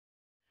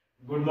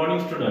Good morning,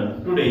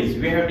 student. Today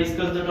we have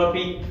discussed the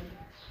topic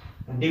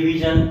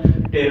division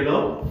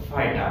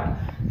pteridophyta.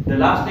 The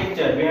last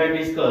lecture we have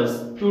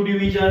discussed two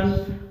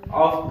divisions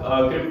of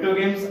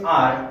cryptogams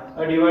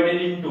are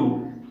divided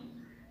into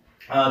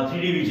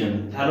three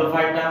divisions: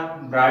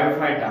 Thallophyta,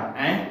 Bryophyta,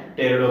 and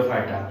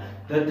Pteridophyta.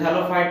 The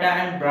Thallophyta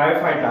and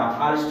Bryophyta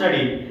are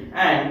studied,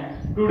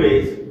 and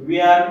today we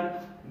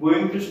are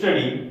going to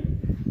study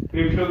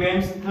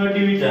cryptogams. Third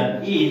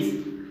division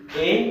is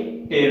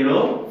a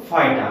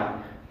Pteridophyta.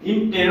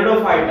 In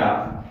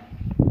Pteridophyta,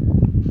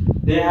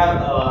 they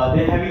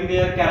having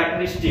their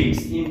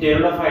characteristics. In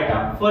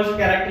Pteridophyta, first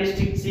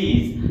characteristics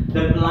is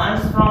the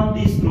plants from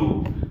this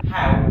group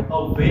have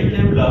a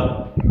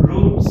well-developed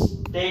root,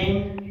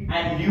 stem,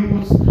 and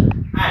leaves,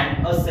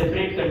 and a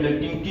separate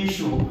conducting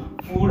tissue,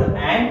 food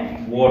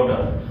and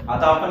water.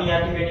 आता आपण या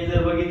ठिकाणी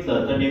जर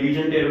बघितलं तर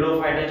division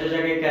टेरिडोफायटाच्या ज्या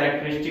काही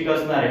characteristic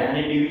असणार आहे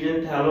आणि डिव्हिजन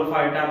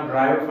थॅलोफायटा,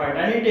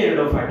 ब्रायोफायटा आणि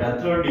टेरिडोफायटा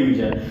थर्ड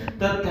डिव्हिजन.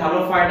 तर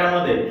थॅलोफायटा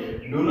मध्ये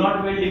do not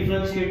well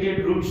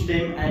differentiated root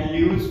stem and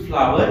leaves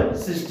flower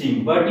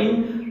system, but in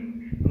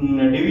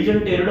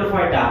division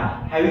Pteridophyta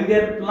having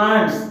their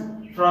plants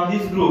from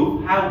this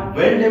group have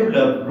well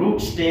developed root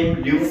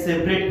stem leaves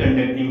separate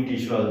conducting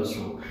tissue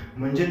also.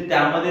 म्हणजे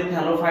त्यामध्ये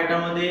Thallophyta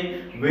मध्ये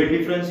वेल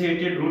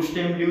differentiated route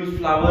stem leaves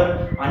flower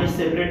आणि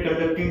separate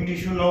conducting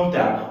tissue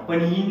नव्हत्या,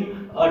 पण in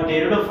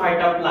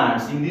Pteridophyta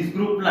plants in this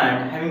group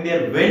plant having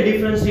their well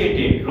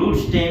differentiated root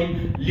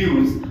stem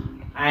leaves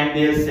and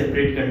their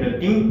separate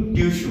conducting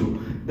tissue.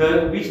 The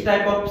which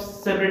type of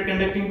separate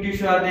conducting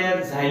tissue are there?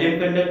 Xylem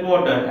conduct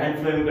water and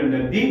phloem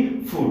conduct the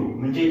food.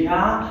 म्हणजे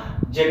ह्या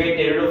जे काही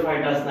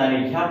Pteridophyta असणारे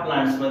ह्या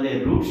plants मध्ये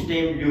route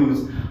stem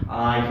leaves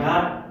ह्या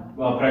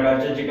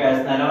प्रकारचे जे काय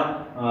असणारा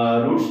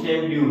रूट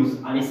स्टेम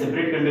लीव्स आणि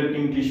सेपरेट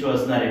कंडक्टिंग टिश्यू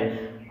असणार आहे.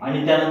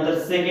 आणि त्यानंतर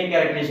second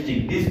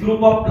characteristic, this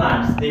group of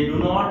plants they do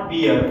not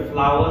bear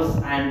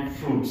flowers and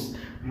fruits.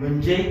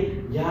 म्हणजे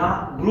ह्या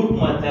ग्रुप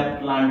मधल्या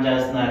प्लांट जे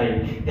असणार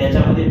आहे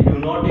त्याच्यामध्ये do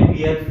not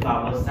bear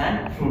flowers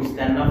and fruits,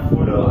 त्यांना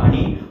फुलं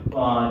आणि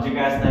जे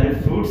काय असणारे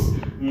फ्रुट्स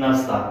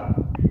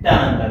नसतात.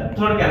 त्यानंतर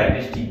third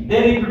characteristic,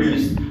 they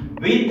reproduce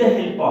with the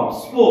help of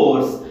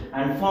spores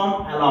and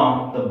form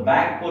along the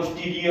back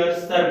posterior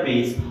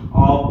surface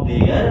of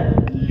their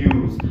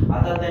leaves.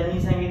 आता त्यांनी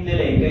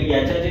सांगितलेलं आहे की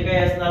याच्या जे काही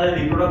असणारं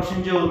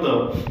रिप्रोडक्शन जे होतं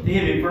ते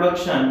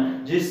रिप्रोडक्शन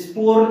जे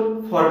स्पोर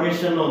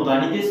फॉर्मेशन होतं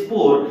आणि ते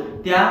स्पोर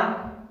त्या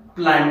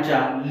प्लांटच्या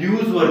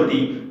लीव्स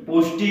वरती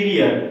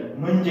पोस्टेरियर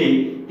म्हणजे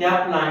त्या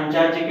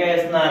प्लांटच्या जे काही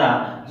असणारा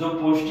जो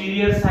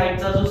पोस्टेरियर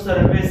साइडचा जो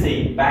सरफेस आहे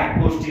बॅक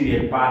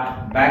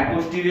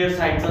पोस्टेरियर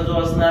साइडचा जो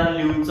असणारा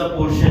लीव्हचा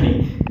पोर्शन आहे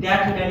त्या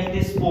ठिकाणी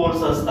ते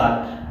स्पोर्स असतात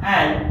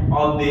अँड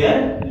ऑफ देअर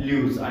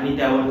लीव्स आणि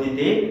त्यावरती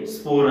ते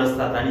स्पोर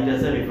असतात आणि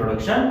त्याचं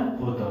रिप्रोडक्शन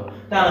होतं.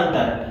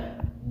 त्यानंतर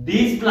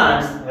these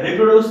plants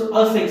reproduce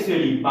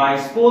asexually by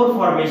spore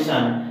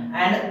formation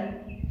and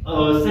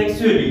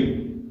sexually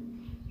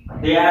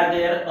they are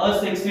there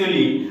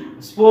asexually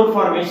spore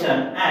formation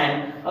and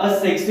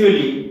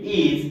asexually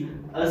is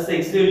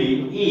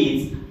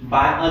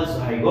by a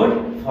zygote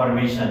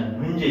formation.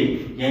 म्हणजे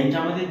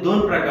यांच्यामध्ये दोन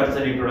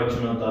प्रकारचं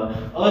रिप्रोडक्शन होतं.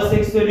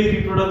 असेक्सुअली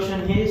रिप्रोडक्शन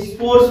हे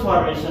स्पोर्स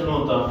फॉर्मेशन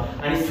होतं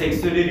आणि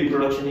सेक्सुअली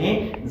रिप्रोडक्शन हे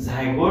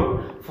झायगोट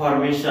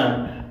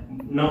फॉर्मेशन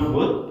न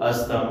होत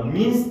असतं.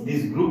 Means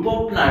this group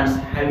of plants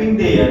having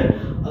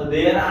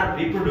there are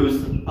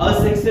reproduced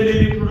asexually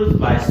reproduced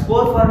by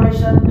spore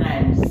formation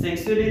and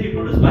sexually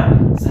reproduced by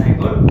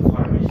zygote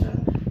formation.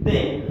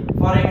 Then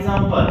for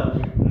example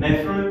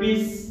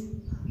Nephrolepis,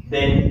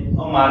 then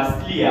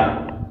Marsilia,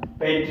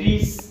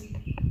 Petris,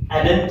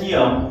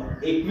 Adantium,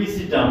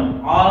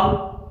 Equisetum, all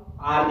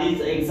are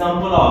these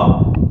example of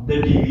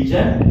the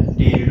division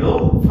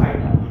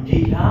Pteridophyta. म्हणजे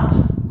ह्या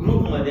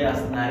group मध्ये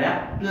असणाऱ्या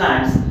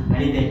plants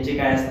आणि त्यांचे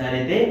काय असणार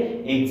आहे ते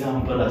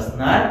एक्झाम्पल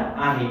असणार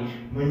आहे.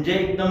 म्हणजे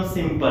एकदम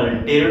सिंपल,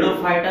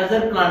 टेरिडोफायटा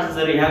जर प्लांट्स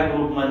जर ह्या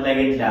ग्रुप मधल्या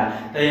घेतल्या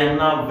तर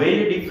यांना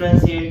वेल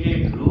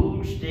डिफरन्शिएटेड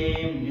रूट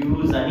स्टेम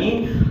लीव्स आणि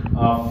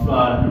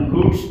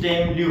रूट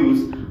स्टेम लीव्स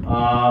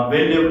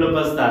वेल डेव्हलप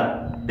असतात.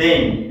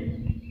 Then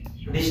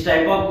this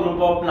type of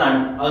group of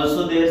plant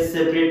also their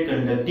separate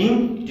conducting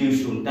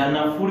tissue,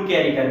 त्यांना फूड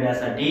कॅरी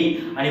करण्यासाठी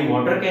आणि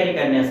वॉटर कॅरी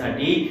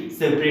करण्यासाठी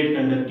सेपरेट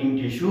कंडक्टिंग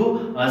टिश्यू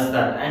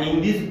असतात. and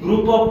in this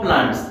group of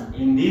plants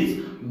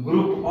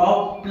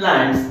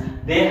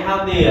they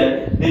have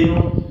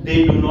they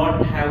do not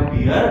have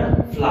bear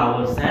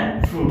flowers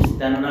and fruits,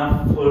 त्यांना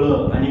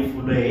फळं आणि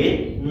फुलं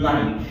येत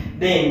नाही.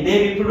 then they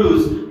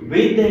reproduce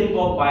with the help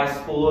of by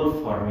spore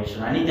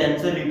formation आणि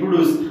त्यांचं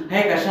रिप्रोड्यूस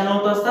हे कशाने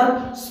होत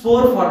असतात?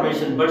 Spore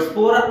formation. but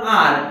spore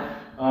are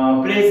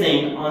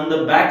present on the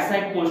back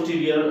side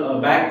posterior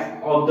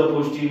back of the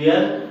posterior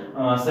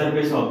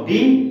surface of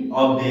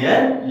their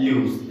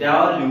leaves. त्या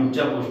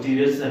लीव्हच्या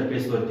पोस्टेरियर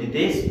सरफेस वरती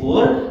ते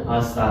spore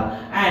असतात.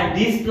 and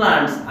these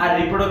plants are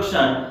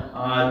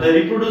they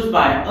reproduce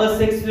by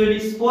asexually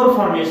spore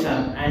formation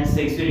and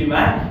sexually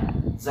by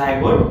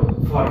zygote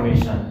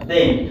formation.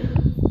 Then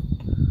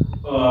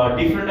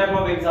different type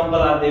of example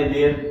are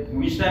there.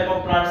 Which type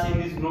of plants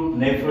in this group?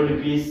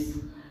 Nephrolepis,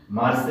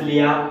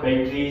 Marsillia,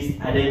 Petris,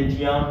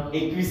 Adentium,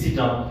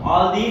 Equisetum.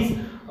 All these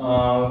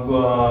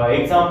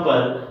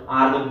example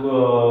are the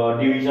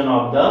division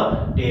of the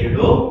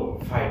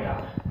Pteridophyta.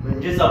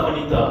 म्हणजेच आपण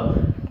इथं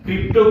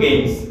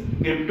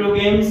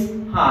cryptogams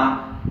हा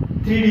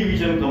 3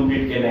 division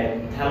complete केलाय.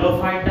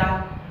 Thallophyta,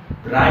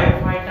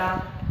 Bryophyta,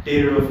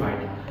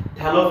 Pteridophyta.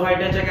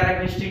 थॅलोफायटाच्या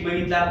characteristic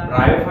बघितल्या,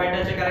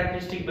 ब्रायोफायटाच्या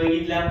characteristic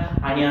बघितल्या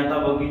आणि आता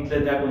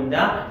बघितलं त्या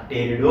कोणत्या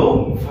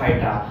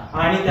टेरिडोफायटा.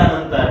 आणि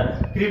त्यानंतर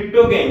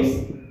क्रिप्टोगेम्स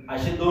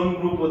असे 2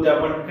 ग्रुप होते.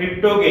 आपण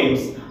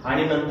क्रिप्टोगेम्स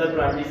आणि नंतर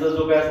प्राचीचा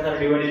जो काय असणार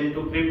डिवाइडेड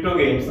इनटू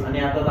क्रिप्टोगेम्स. आणि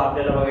आता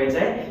आपल्याला बघायचा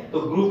आहे तो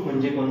ग्रुप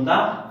म्हणजे कोणता,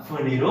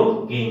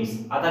 फनेरोगेम्स.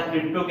 आता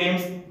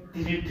क्रिप्टोगेम्स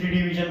 3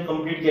 डिव्हिजन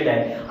कंप्लीट केलाय.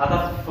 आता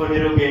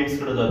फनेरोगेम्स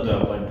कडे जातोय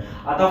आपण.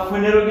 आता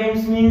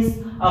फनेरोगेम्स means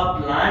a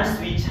plants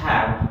which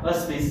have a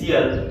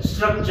special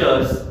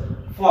structures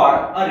for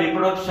a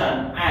reproduction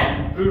and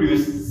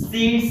produce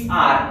seeds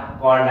are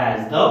called as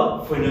the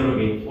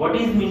phanerogames. What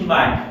is mean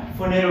by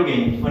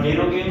phanerogames?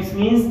 Phanerogames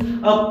means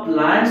a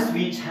plants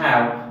which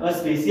have a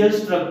special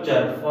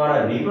structure for a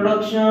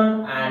reproduction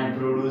and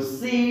produce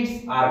seeds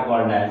are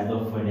called as the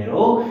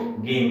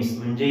phanerogames.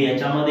 म्हणजे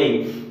याच्यामध्ये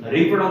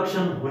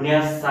reproduction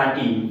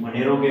होण्यासाठी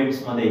फनेरोगेम्स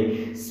मध्ये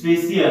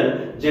special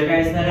जे काही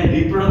असणार आहे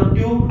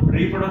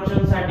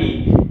reproduction साठी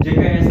जे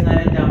काही असणार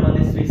आहे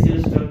त्यामध्ये स्पेशल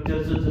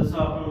स्ट्रक्चर्स जसं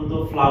आपण म्हणतो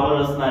फ्लावर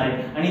असणार आहे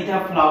आणि त्या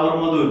फ्लावर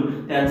मधून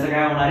त्यांचं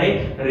काय होणार आहे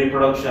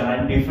रिप्रोडक्शन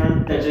आणि डिफरंट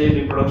त्याचे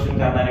रिप्रोडक्शन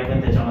करणारे पण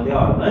त्याच्यामध्ये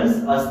ऑर्गन्स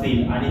असतील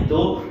आणि तो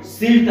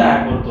सीड तयार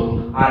करतो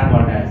आर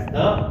कॉल्ड ॲज द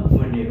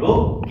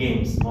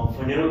फनेरोगेम्स. मग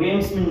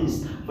फनेरोगेम्स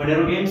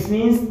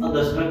means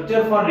the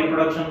structure for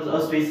reproduction, a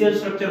special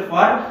structure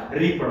for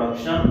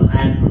reproduction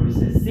and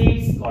produces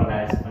seeds called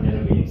as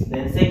phanerogames.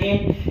 Then second,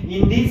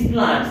 in these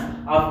plants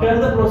after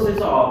the process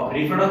of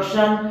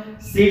reproduction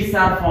seeds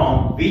are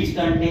formed which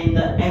contain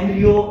the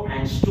embryo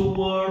and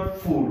stored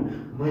food.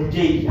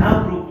 म्हणजे ह्या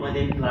group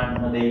मध्ये plant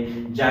मध्ये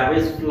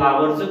ज्यावेळेस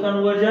फ्लावरचं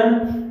conversion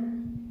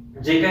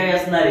जे काही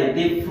असणार आहे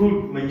ते फ्रूट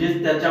म्हणजे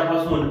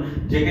त्याच्यापासून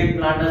जे काही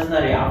प्लांट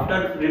असणार आहे आफ्टर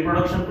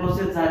रिप्रोडक्शन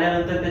प्रोसेस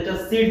झाल्यानंतर त्याच्या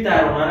सीड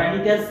तयार होणार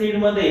आणि त्या सीड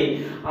मध्ये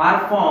R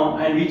form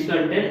and which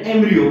contain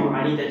embryo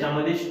आणि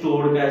त्याच्यामध्ये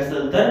स्टोर्ड काय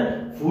असेल तर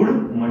फूड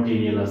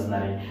मटेरियल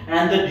असणार आहे.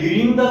 And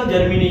during the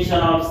germination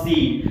of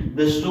seed the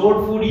stored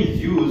food is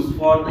used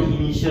for the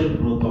initial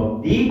growth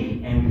of the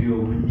embryo.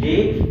 म्हणजे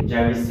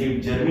ज्यावेळेस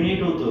सीड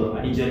जर्मिनेट होतं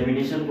आणि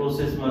जर्मिनेशन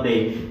प्रोसेस मध्ये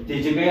ते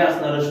जे काही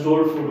असणार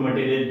stored food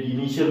material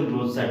initial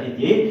growth साठी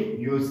ते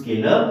यूज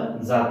केलं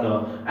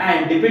जातं.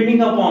 And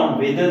depending upon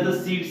whether the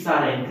seeds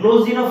R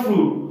enclose in a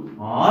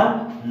fruit or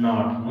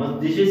not. मग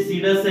जे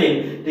सीड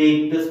असेल ते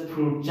एक तर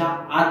फ्रूटच्या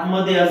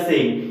आतमध्ये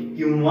असेल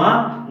किंवा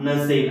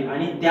नसेल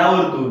आणि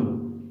त्यावरतून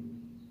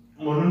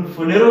म्हणून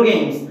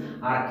फनेरोगेम्स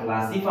R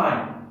classified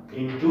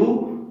into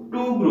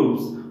 2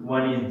 groups.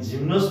 one is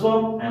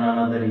gymnosperm and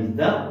another is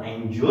the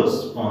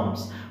angiosperms.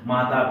 मग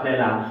आता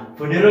आपल्याला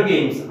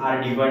फनेरोगेम्स R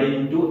divided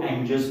into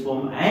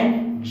angiosperm and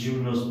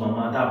gymnosperm.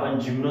 आता आपण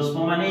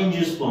जिम्नोस्पर्म आणि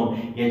एंजियोस्पर्म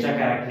याच्या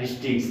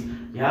कॅरेक्टरिस्टिक्स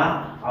ह्या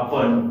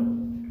आपण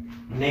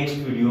नेक्स्ट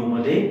व्हिडिओ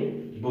मध्ये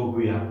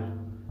बघूया.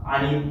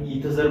 आणि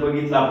इथं जर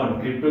बघितलं आपण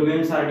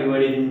cryptogams R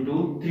divided into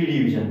 3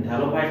 division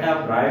Thallophyta,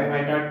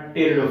 Bryophyta,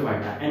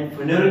 Pteridophyta and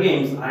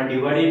फनेरोगेम्स R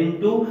divided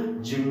into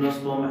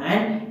gymnosperm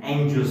and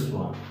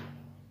angiosperm.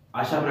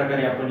 अशा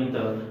प्रकारे आपण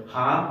इथं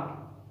हा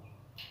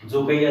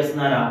जो काही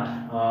असणारा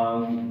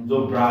जो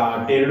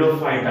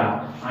टेरिडोफायटा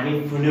आणि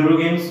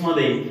फनेरोगेम्स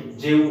मध्ये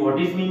जे व्हॉट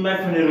इज मीन बाय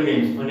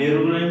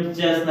फनेरोगेम्स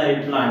जे असणारे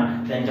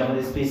प्लांट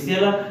त्यांच्यामध्ये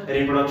स्पेशल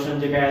रिप्रोडक्शन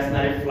जे काय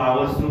असणारे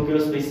फ्लावर्स थ्रू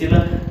किंवा स्पेशल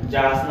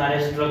ज्या असणारे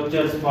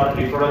structures for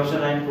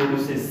reproduction and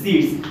produces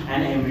seeds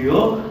and embryo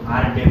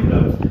R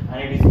developed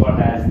and it is called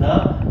as the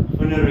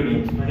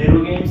phanerogames.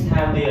 Phanerogames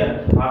have their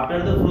after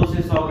the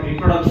process of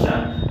reproduction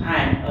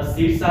and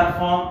seeds are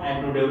formed and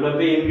to develop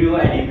a embryo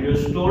and embryo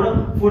stored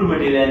food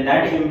material and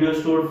that embryo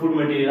stored food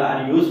material are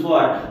used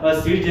for a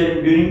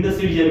during the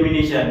seed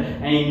germination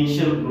and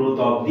initial growth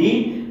of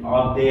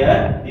their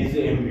this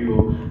embryo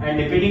and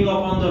depending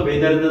upon the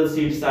whether the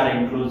seeds are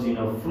enclosed in a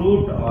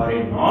fruit or a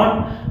not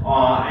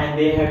and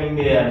they having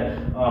their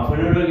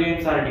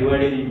phanerogames are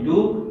divided into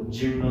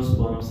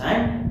gymnosperms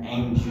and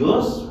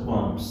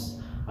angiosperms.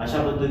 अशा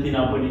पद्धतीने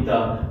आपण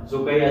इथं जो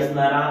काही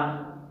असणारा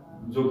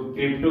जो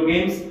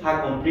cryptogams हा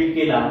complete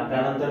केला.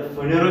 त्यानंतर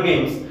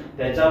फनेरोगेम्स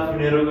त्याच्या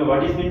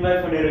व्हॉट इज मीन बाय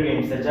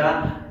फनेरोगेम्स त्याच्या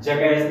ज्या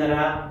काही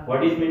असणारा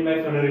व्हॉट इज मीन बाय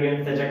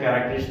फनेरोगेम्स त्याच्या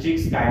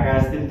कॅरेक्टरिस्टिक्स काय काय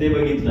असतील ते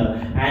बघितलं.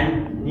 And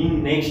in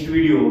next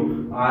video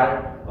R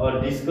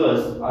discuss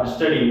R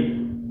study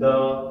the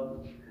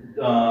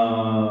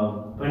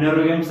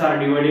Phanerogames are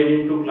divided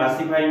into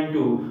classified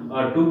into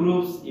 2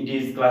 groups. It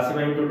is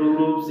classified into 2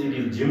 groups. It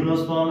is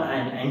gymnosperm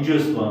and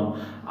angiosperm.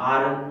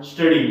 Are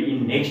studied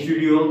in next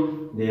video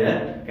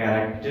their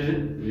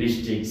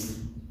characteristics.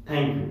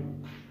 Thank you.